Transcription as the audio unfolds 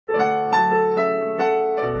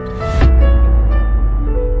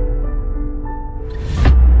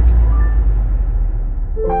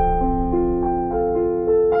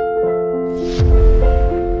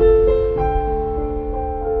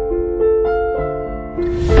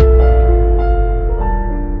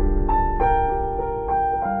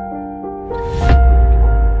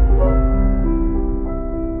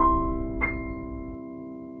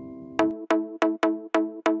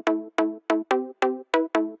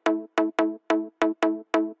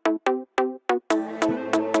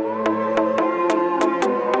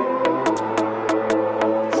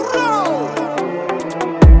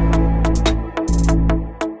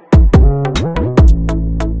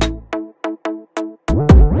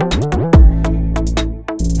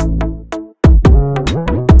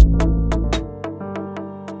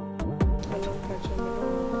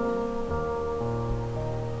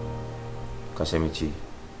Asemichi.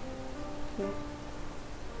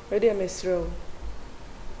 Ready a mesro.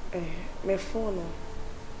 Me phone.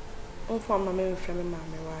 On form my main friend,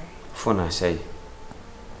 mammy. Why? Phone, I say.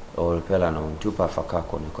 Or repel on 2 pa for car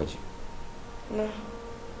on the coach. No.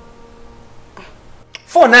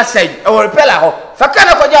 Phone, I say. Or repel out. For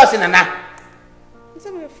car for Johnson and I. It's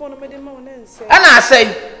a phone, I made him on and say. And I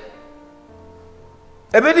say.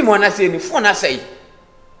 A bit more, I say, the phone, I say.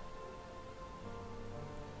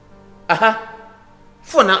 Aha.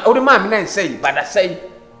 Phone, I the man and say, but I say.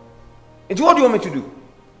 And what do you want me to do?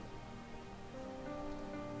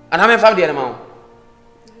 And how many found the animal?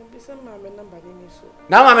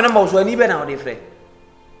 Now I'm a number so even now, dear friend.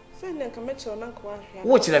 Send them come at your uncle.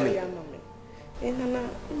 What's the name? In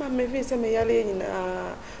Mamma Visa me yelling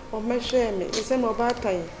or measure me. It's a mobile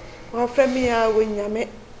time. Or friend me out when you met.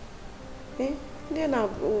 Eh? Then I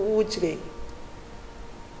would say.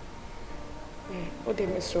 Oh, dear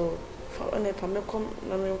Mr. For only if I may come,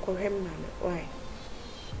 no me call him. Why?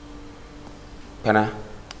 Penna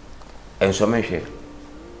and so many.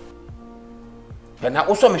 Penna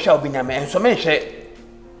also me shall be na me and so many.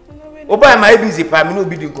 Oba my busy pa me no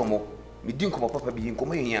bi din komo. Me din komo papa bi din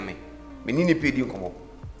komo hia me. Me ni pe din komo.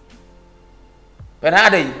 Penna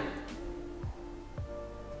adai.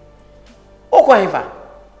 O ko hifa.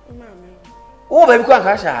 Mama. O ba bi ko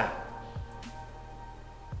anka sha.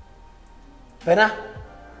 Penna.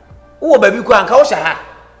 O ba bi ko anka o sha ha.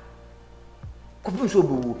 Ko bi so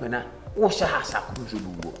bu penna. O sha ha sa ko so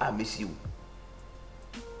bu. I miss you.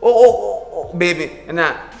 Oh, baby.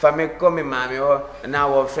 Na fa me come mommy o na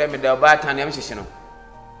wo friend me da ba tan am hihye no.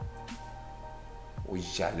 O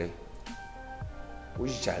jale.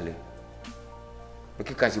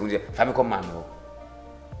 Porque kan si mu de fa me come mommy o.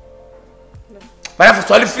 Para for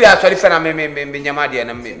sorry free na me nyama de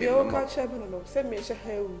na me. Yo ka cha be no se me hye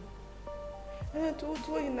ha wu. Na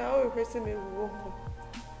to ina o hwese me wu.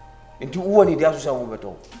 Nti wo ni dia so sa wo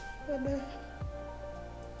beto.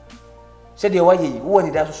 Said the way you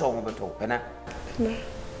wanted that song over top, Penna.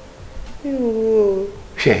 You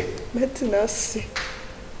met in us.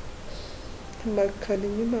 My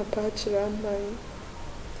cunning, my patch around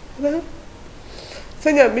my.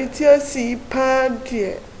 Sanya meteor see pan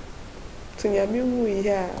dear. Sanya me we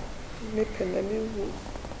have. Me penna me woo.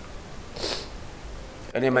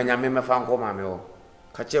 And then my yammy found call mammy.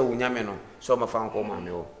 Catch a yameno, so my found call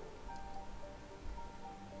mammy.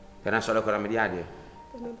 Penna saw the Coramidia.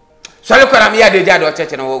 Sorry, I'm here. The jado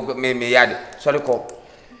church and me yard. Sorry, Coco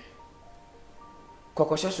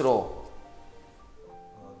Shasro.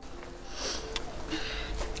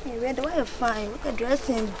 Where do I find what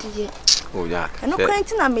dressing, dear? Oh, yeah. And no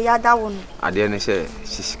cranting on me, that one. I didn't say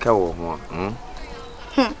she's cow.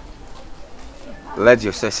 Let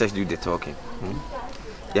your sisters do the talking.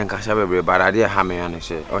 Young Cassabe, but I dear hammer and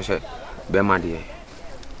say, or say, Bema dear.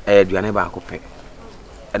 Do you never could pay?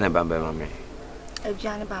 And a bamboo me.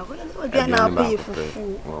 Johnny Baby, I'll pay you for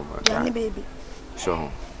food. Johnny baby.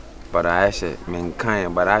 So, but I say,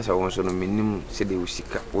 mankind, but I saw once on a minimum city with sick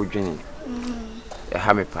or Jenny. A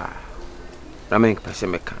hammy pa. I make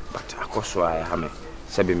Passamica, but I cost why I hammer,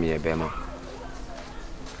 sabi me a bema.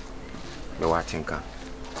 The watching can.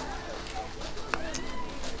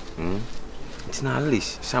 It's not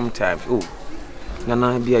least sometimes. Oh,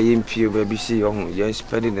 Nana be a impure baby, see, oh, you're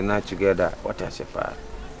spending the night together. What I say, pa.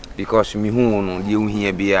 Because me who no you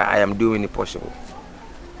here be I am doing it possible.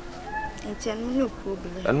 It's no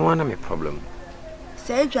problem. And one am a problem.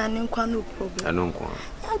 Say Johnny no problem. I don't want.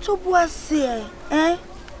 And to boss say, eh?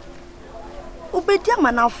 Obedia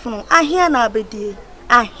manafun. I hear na bedi.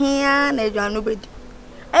 I hear na Johnny obedi.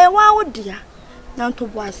 Eh, why would dear? Now to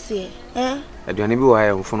boss say, eh? I don't know why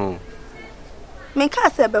I'm phone. Me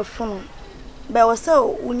can't say be phone. But was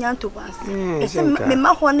so unyan to boss. It's me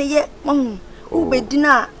ma one ye.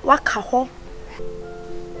 Ubedina wakaho.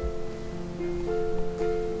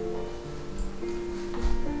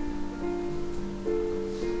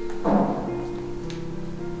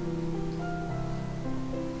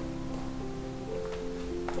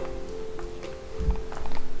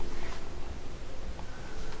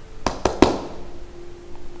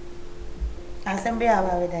 Asembe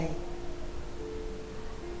aba wedai.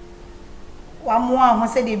 Wa mo a ho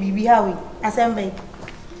se de bibi ha we. Asembe.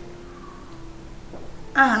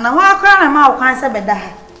 Na wa akra na ma okwan se beda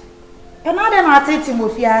ha. E no de na atete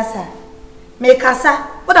mofia asa. Me kasa,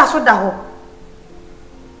 wo da so da ho.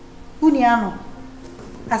 Uni ano.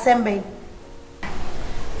 Asembe.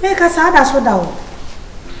 Me kasa da so da ho.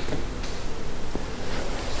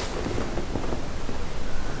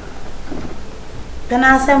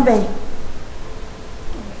 Pena asembe.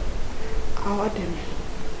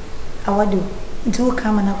 Awadu. Nti wo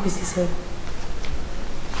kama na kwesi se.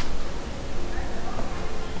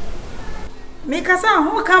 Me kasa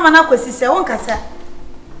ho kama na kwesi se won kasa.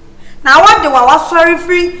 Na wode wa sorry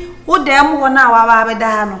free wo dem ho na wa ba beda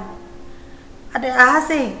ha no. Ade aha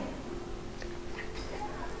sei.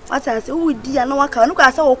 Wata se wo di ya na waka no ka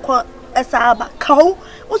se wo ko esaba kawo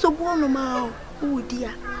wo so bo no ma wo di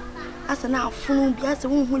ya. Asa na afunu bi asa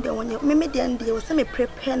wo hu de wonye me de ande wo se me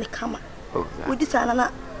prepare ne kama. Wo di sa na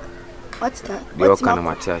what's that? You can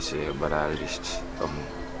match but at least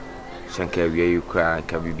Shanka you cry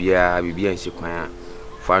ka bibia nsi kwan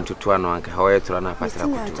fan to no anka how yetro na patara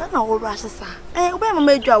kutu na wo rush sa wo be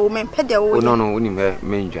mama adwa wo me pede wo no woni me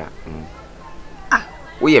ndwa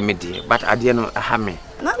wo ye me de but ade no ha me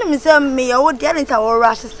na me say me ye wo de ante wo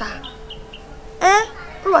rush sa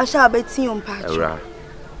wo rush abetin o mpa ewra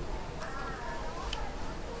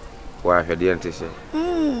wa hwede ante se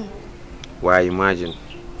why imagine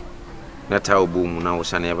not how boom now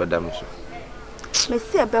was never done so.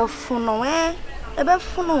 Messi about funo, about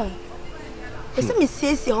funo. It's a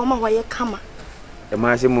missus, your home where you come. The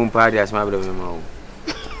massive moon party as my brother.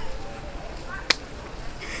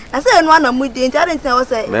 I said, one of my danger, I didn't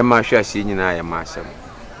say, Mamma, shall see you now, Massam.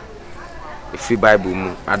 If you buy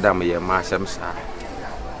boom, Adam, your Massam, sir.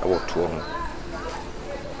 I walk to home.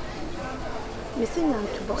 Missing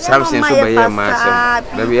Something so by your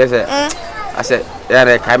Massam. Maybe I said, there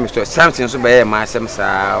I come to something so by my some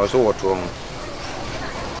so what wrong.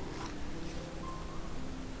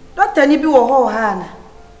 Doctor, ni bi wo ho ha na.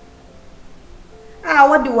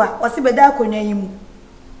 What do wa se beda akonwa yimu.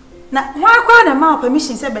 Na wa kwa na ma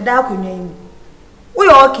permission se beda akonwa yimu. We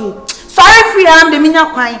okay. Sorry free am de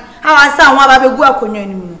minya kwan. Ha wa sa wa ba begu akonwa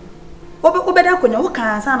yimu. Wo beda akonwa wo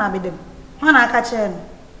kan sa na bedem. Ho na aka che no.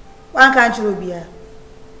 Wan kan chiro bia.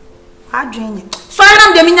 Adwenye. So I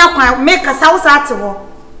am the minya kwan make us house at wo.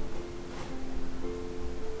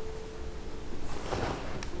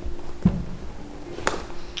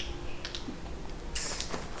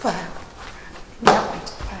 Fa.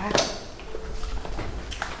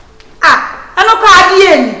 Ano ka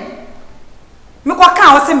adie ni. Me kwa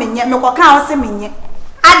kan wo se menye,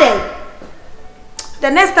 Ade. The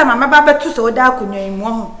next time I'm about to so da akonwa imu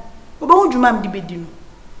ho. Obo hu dwuma am de bedi no.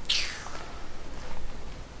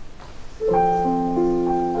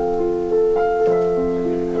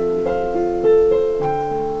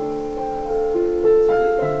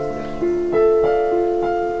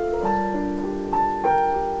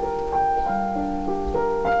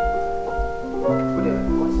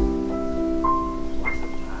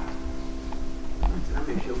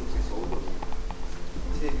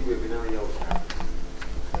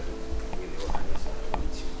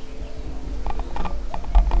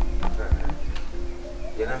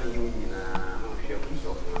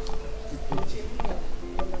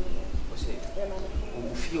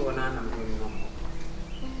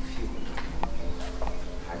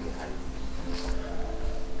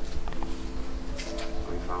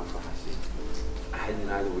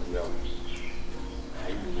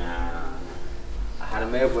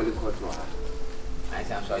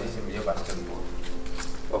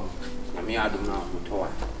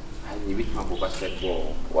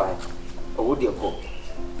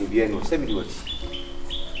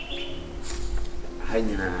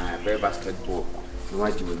 Basketball, no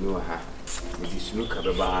idea when you are with the snooker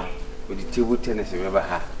baba, with the table tennis, remember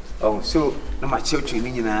her. Oh, so no my children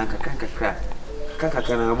in a crack.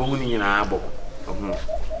 Kakakana, woman in an abo.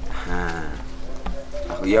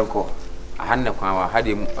 Yanko, a hundred had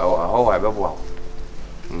him a whole above.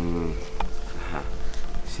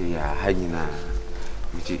 See, I had you now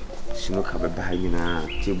with the snooker behind you now,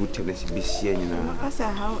 table tennis, be seeing you now. I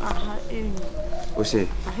said, how I say,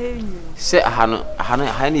 say, I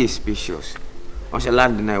had spacious. On the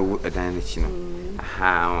land and I would at the chino.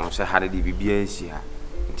 Aha, so had the BBS here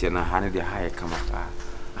until I had the higher come up.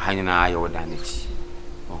 I had I or damage.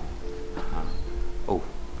 Oh,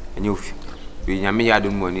 and you being a me, I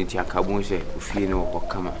don't want it. Your carbon say, if you know what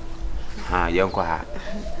come. Ha, young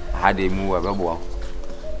had a move a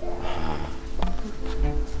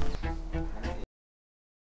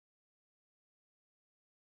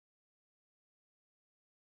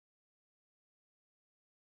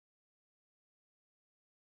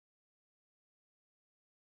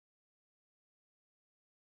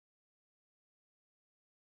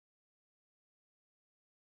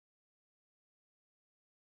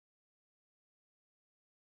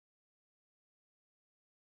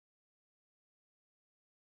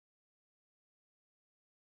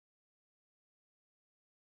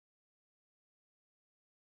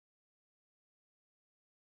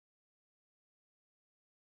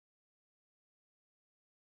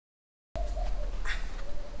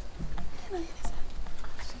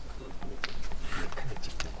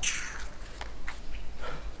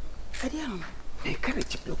I can't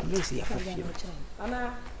chip look, let's see.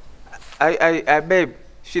 I babe,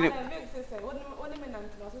 she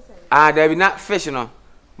there be not fish, no.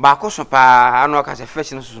 Bakoso pa anu aka se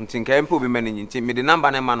fish no so ntin ka mpo be mani ntin me de number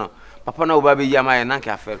na ma no papa na oba be yama ya na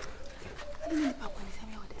ka afel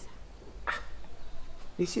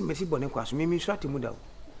isi mesi bone kwaso me so atemu da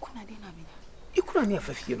kuna de na be ikuna ne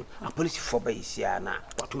afafie no a police for ba isia na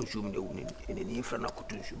wato nsum na wu ne ni infra na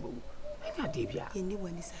koto nsum wu anya de bia ye ni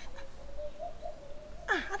wani sa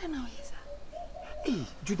ada na oyesa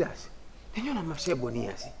Judas enyo na mafse bone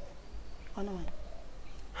yasi ono man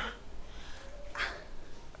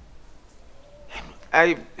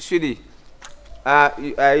I sweetie,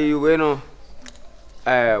 I bueno,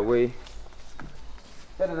 we.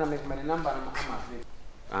 Tell them make my number.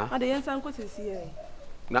 Ah, the young son could see here.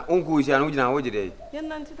 Now, uncle is an original word today. You're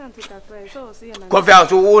not to so see. Coffee out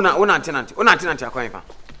to one tenant, acquaintance.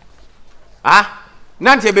 Ah,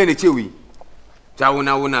 Nancy Benny Chewy.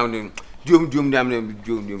 Tauna, doom, damn,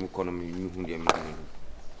 economy.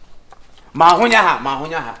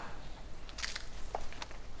 Mahonia.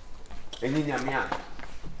 Eninya mia.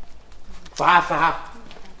 Fa.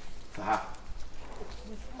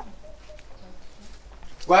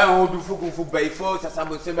 Why on do fuku by force as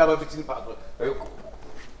I'm saying about between part.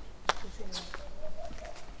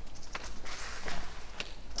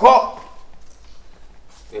 Ko.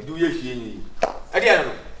 E do ye hie. Ade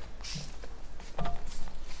ano.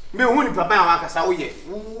 Me hu ni papa wa kasa wo ye.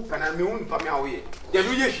 Wu kana me hu ni papa wa wo ye. Ye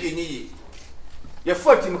do ye hie ni ye. Ye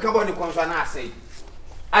 40 mkabo ni konso na asai.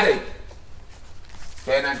 Ade.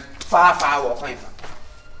 Then far or fine.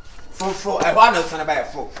 For I want to send by a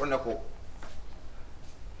folk from the cook.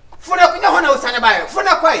 For the one who sent by for the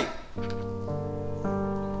quay.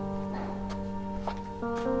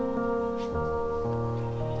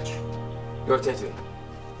 Your tete.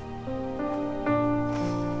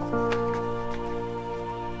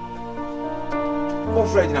 Who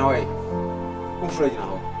Fred now? Who Fred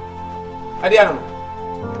now? I don't know.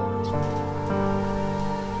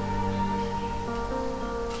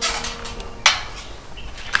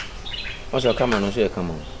 What's your camera? No, say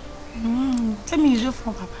come on. Tell me your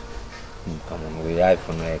phone, Papa. Come on, with the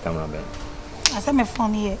iPhone, camera, Ben. I said my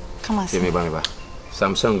phone here. Come on. Say me, Bamba.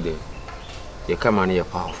 Samsung, day. Your camera here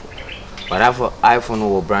powerful. But I for iPhone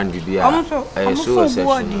or brand you be I'm so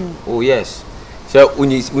oh, yes. So,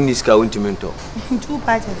 uniska untimento. 2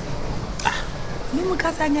 pages. You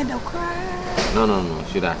can't say the cry. No,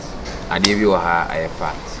 should that. I give you a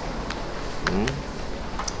fact.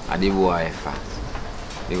 I give you a fact.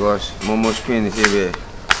 Because Momo screen is here.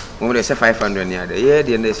 Momo they say 500 near the year,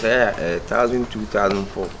 then they say 1,000,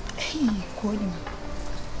 2,004. Hey, call him.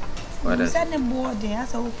 What is that? Board there,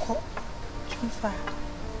 as I will call too far.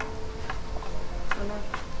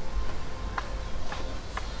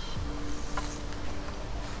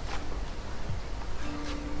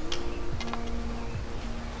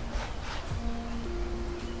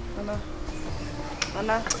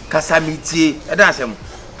 Anna. Casamiti, a dance.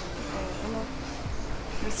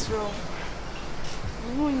 So,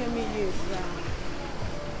 who you me here?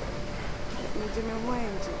 Me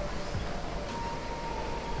mind.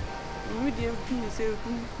 We dear please say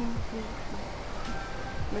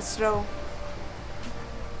Miss Rowe.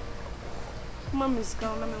 Mummy's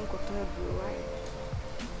gone and got to have right.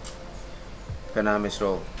 Pena Miss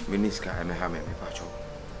Rowe, Miniska, and Hammer, Pacho.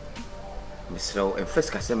 Miss Rowe, and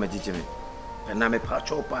first Casema Jimmy. Pena me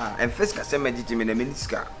Pacho, and first Casema Jimmy, and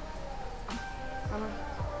Miniska.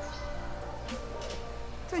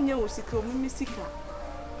 Tanya usika mmisika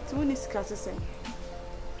tuoni sika sasa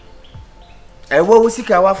wo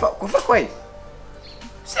usika wafa kofa kwai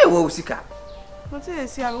se wo usika mate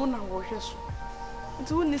esi ame una wo hweso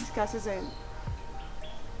tuoni sika sasa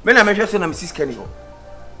me na me hweso na msika ni ho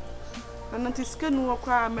ananti sika nu wo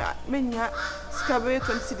kwa menya sika be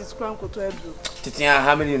 20 cedis kwa nkoto adru titia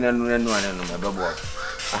ha many na no me bebo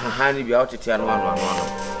aha ni bia otitia no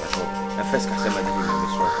na first customer di me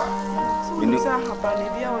so fa Minu sa haba ne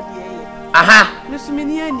bia odi eye. Aha.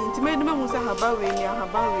 Mesumini ani nti me hu sa haba we ni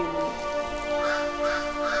haba we ni.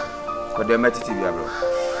 Ko de matiti bia bro.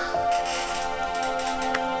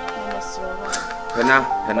 Pena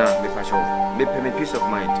me fashion. Me pe me peace of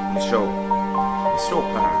mind. Me show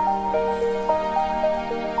pa.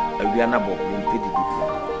 E bia na bo me pedi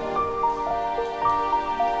bi.